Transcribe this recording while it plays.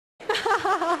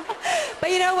But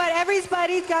you know what?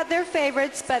 Everybody's got their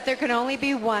favorites, but there can only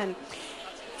be one.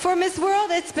 For Miss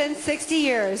World, it's been 60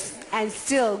 years and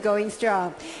still going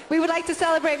strong. We would like to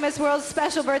celebrate Miss World's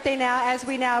special birthday now as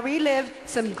we now relive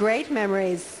some great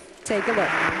memories. Take a look.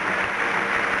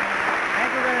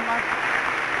 Thank you very much.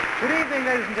 Good evening,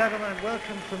 ladies and gentlemen, and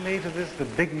welcome from me to this, the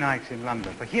big night in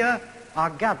London. For here are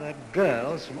gathered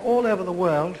girls from all over the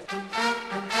world.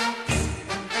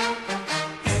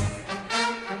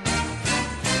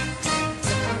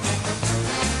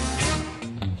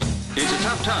 It's a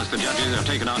tough task the judges have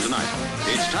taken on tonight.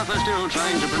 It's tougher still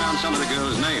trying to pronounce some of the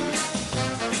girls' names.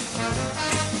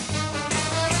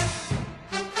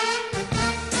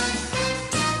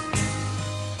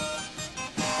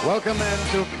 Welcome then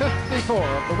to 54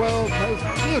 of the world's most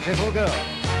beautiful girls.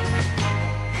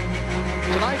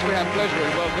 Tonight we have pleasure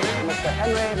in welcoming Mr.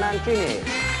 Henry Mancini,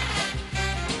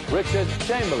 Richard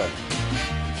Chamberlain,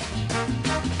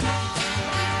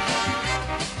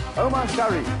 Omar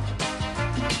Sharif.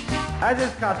 As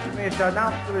is customary, to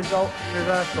announce the results in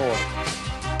reverse order.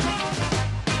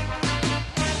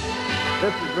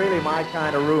 This is really my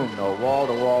kind of room, though,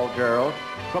 wall-to-wall girls.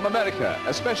 from America,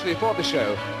 especially for the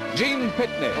show, Gene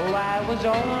Pitney. Oh, I was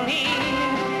only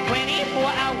 24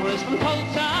 hours from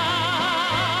Tulsa.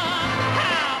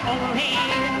 How only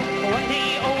one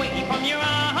day away from your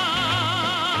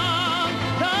arms.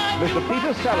 Mr.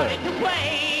 Peter Sellers. To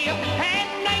play,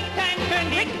 and nighttime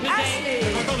turned into day.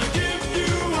 Never gonna give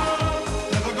you up,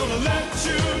 never gonna let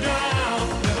you down,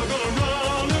 never gonna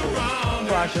run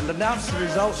around. I shall announce the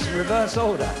results in reverse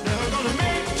order. Never gonna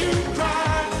make you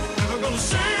cry, never gonna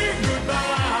say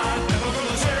goodbye, never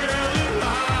gonna tell you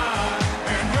lie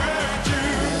and hurt you.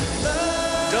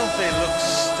 Don't they look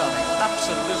stunning?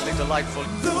 Absolutely delightful.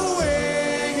 The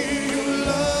way you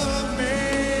love me.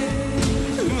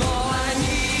 All I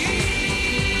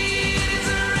need is a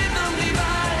rhythm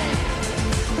divine.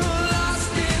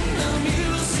 Lost in the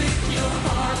music, your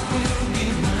heart will be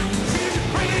mine. She's a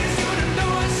praise you to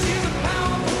know us, she's a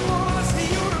powerful force.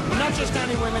 Not just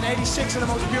any women, 86 of the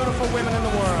most beautiful women in the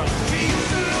world. She used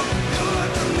to look good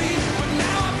to me, but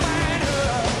now I find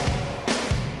her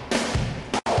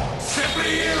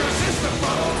simply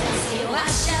irresistible. Does he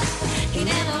wash up? He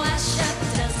never wash up.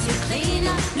 Does he clean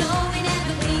up? No, he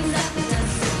never cleans up.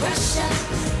 Does he brush up?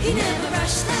 He never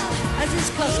brushed up. As is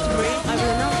customary, I will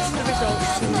announce the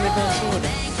results in reverse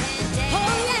order.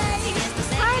 Oh, yeah.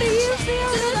 How do you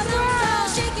feel, Miss World?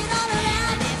 Shake it all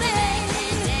around the place.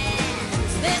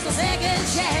 There's a second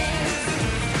chance.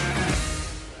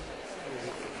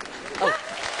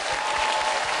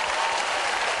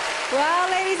 Well,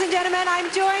 ladies and gentlemen, I'm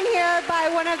joined here by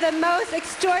one of the most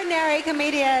extraordinary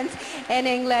comedians in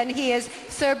England. He is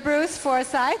Sir Bruce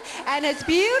Forsyth, and his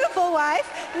beautiful wife,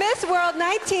 Miss World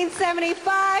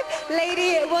 1975,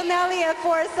 Lady Wilnelia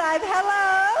Forsyth.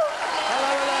 Hello.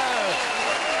 Hello, hello.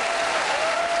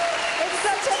 It's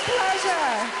such a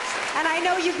pleasure. And I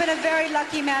know you've been a very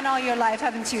lucky man all your life,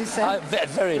 haven't you, sir?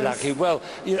 Very lucky. Well,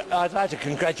 I'd like to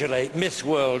congratulate Miss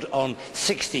World on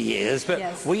 60 years, but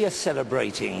Yes. we are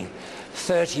celebrating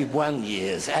 31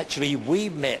 years. Actually, we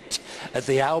met at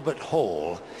the Albert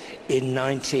Hall in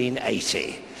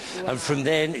 1980. Wow. And from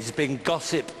then, it's been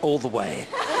gossip all the way.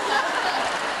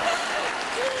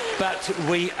 But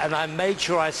I made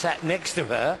sure I sat next to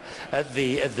her at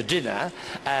the dinner,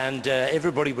 and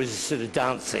everybody was sort of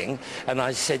dancing, and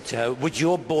I said to her, would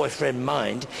your boyfriend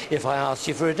mind if I asked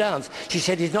you for a dance? She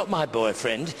said, he's not my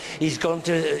boyfriend. He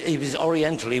was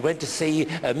Oriental. He went to see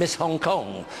Miss Hong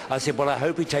Kong. I said, well, I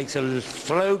hope he takes a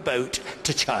slow boat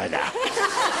to China.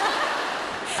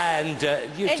 And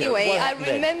anyway, I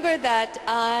remember that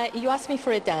you asked me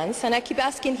for a dance, and I keep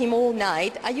asking him all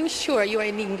night, are you sure you're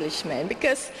an Englishman?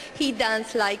 Because he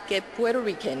danced like a Puerto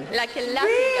Rican, like a Latin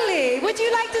Really? guy. Would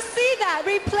you like to see that?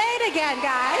 Replay it again,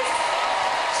 guys.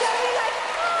 Shall we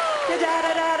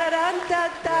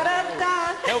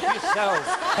da-da-da-da-da-da-da-da-da. Help yourself.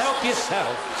 Help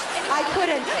yourself. I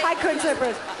couldn't, Sir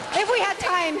Bruce. If we had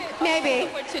time, maybe.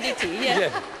 Opportunity, yeah.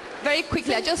 Very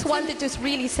quickly, I just wanted to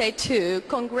really say too,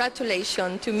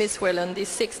 congratulations to Miss World on this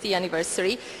 60th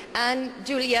anniversary. And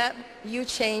Julia, you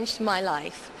changed my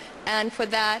life. And for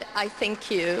that, I thank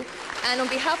you. And on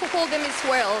behalf of all the Miss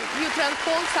World, you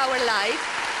transformed our life.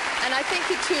 And I thank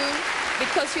you too,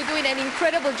 because you're doing an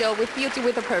incredible job with Beauty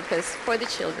with a Purpose for the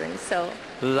children. So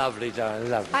Lovely,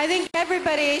 darling, lovely. I think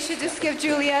everybody should just give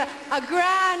Julia a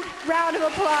grand round of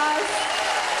applause.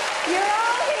 You're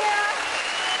all here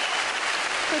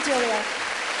for Julia.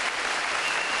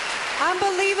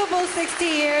 Unbelievable 60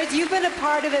 years. You've been a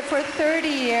part of it for 30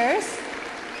 years.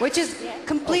 which is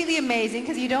completely amazing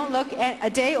because you don't look a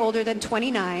day older than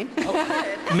 29.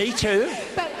 Me too.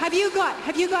 But have you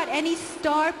got any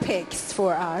star picks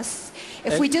for us?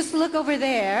 If we just look over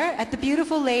there at the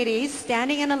beautiful ladies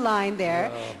standing in a line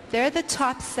there, they're the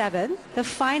top 7, the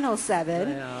final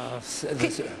 7.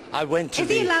 I went to Is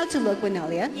he allowed to look,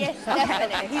 Winelia? Yes,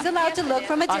 definitely. He's allowed to look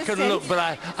from a I distance. can look, but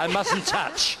I mustn't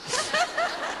touch.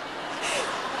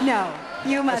 No,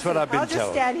 you mustn't. what I've been I'll just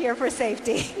told. stand here for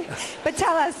safety. But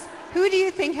tell us, who do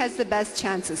you think has the best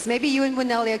chances? Maybe you and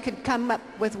Winelia could come up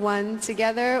with one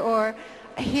together, or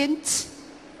a hint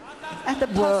at the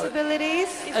possibilities?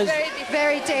 It's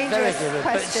very dangerous But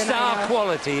question. star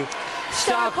quality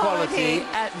quality.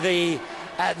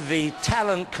 at the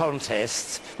talent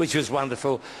contest, which was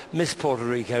wonderful. Miss Puerto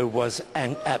Rico was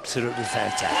absolutely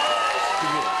fantastic.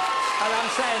 And I'm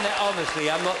saying that honestly.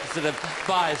 I'm not sort of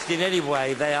biased in any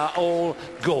way. They are all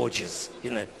gorgeous, you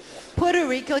know. Puerto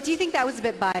Rico, do you think that was a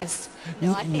bit biased?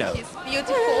 No, I think she's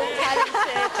beautiful,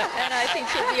 talented, and I think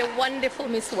she'll be a wonderful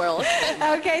Miss World.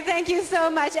 Okay, thank you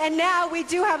so much. And now we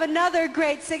do have another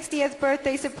great 60th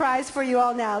birthday surprise for you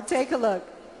all now. Take a look.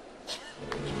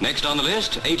 Next on the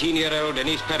list, 18-year-old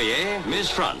Denise Perrier, Miss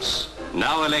France,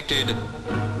 now elected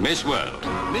Miss World.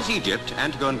 Miss Egypt,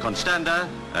 Antigone Constanda,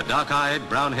 a dark-eyed,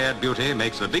 brown-haired beauty,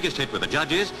 makes the biggest hit with the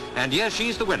judges, and yes,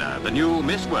 she's the winner, the new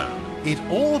Miss World. It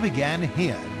all began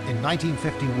here in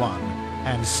 1951,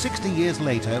 and 60 years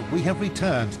later we have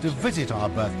returned to visit our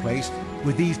birthplace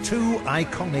with these two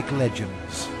iconic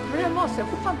legends. Vraiment, c'est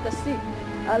fantastique.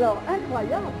 Alors,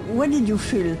 incroyable. What did you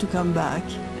feel to come back?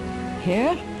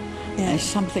 Here? Yes,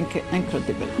 something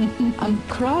incredible. I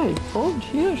cried. Oh,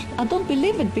 dear. I don't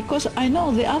believe it because I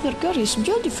know the other girl is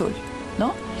beautiful.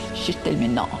 No? She tell me,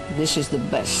 no, this is the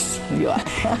best you are.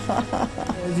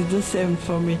 It's the same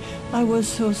for me. I was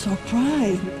so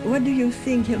surprised. What do you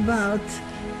think about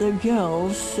the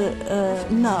girls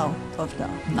now?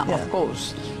 Now, of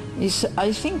course.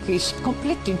 I think it's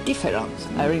completely different.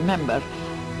 I remember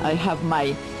I have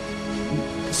my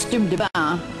costume de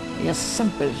bain, just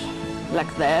simple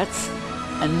like that,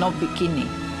 and no bikini.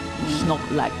 It's not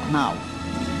like now.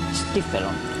 It's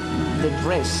different. The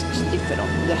dress is different.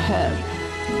 The hair,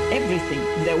 everything,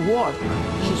 the work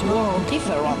is more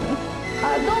different.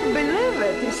 I don't believe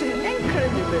it. It's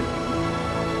incredible.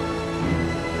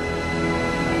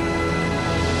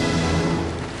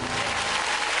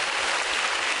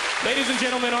 Ladies and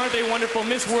gentlemen, aren't they wonderful?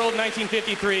 Miss World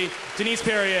 1953, Denise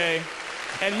Perrier,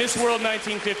 and Miss World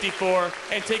 1954,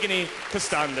 Antigone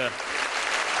Costanda.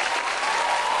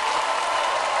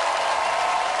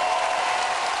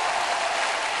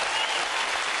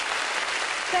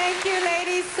 Thank you,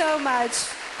 ladies, so much.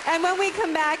 And when we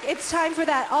come back, it's time for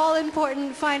that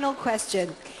all-important final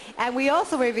question. And we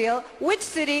also reveal which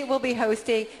city will be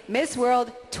hosting Miss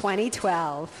World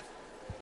 2012.